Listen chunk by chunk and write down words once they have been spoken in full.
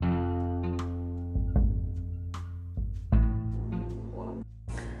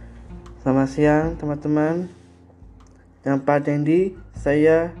Selamat siang teman-teman. Dengan Pak Dendi,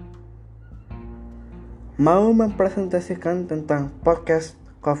 saya mau mempresentasikan tentang podcast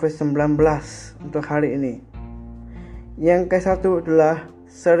COVID-19 untuk hari ini. Yang ke-1 adalah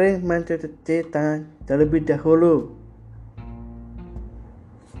sering mencuci tangan terlebih dahulu.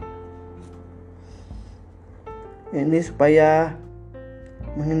 Ini supaya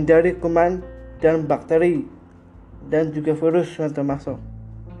menghindari kuman dan bakteri dan juga virus yang termasuk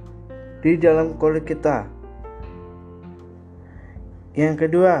di dalam kulit kita. Yang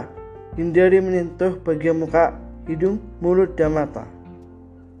kedua, hindari menyentuh bagian muka, hidung, mulut, dan mata.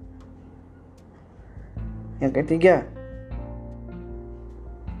 Yang ketiga,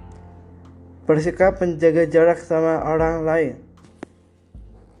 bersikap menjaga jarak sama orang lain.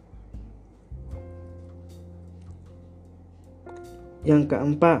 Yang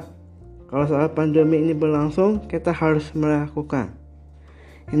keempat, kalau saat pandemi ini berlangsung, kita harus melakukan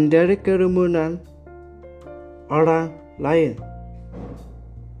hindari kerumunan orang lain.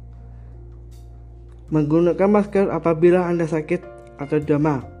 Menggunakan masker apabila Anda sakit atau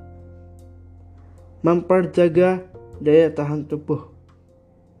demam. Memperjaga daya tahan tubuh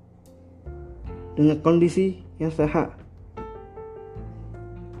dengan kondisi yang sehat.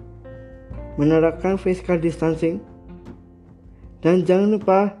 Menerapkan physical distancing. Dan jangan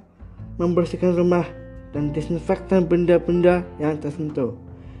lupa membersihkan rumah dan disinfektan benda-benda yang tersentuh.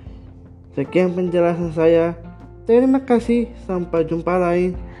 Sekian penjelasan saya. Terima kasih. Sampai jumpa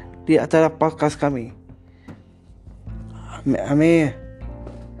lain di acara podcast kami. Amin.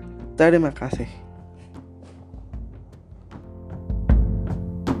 Terima kasih.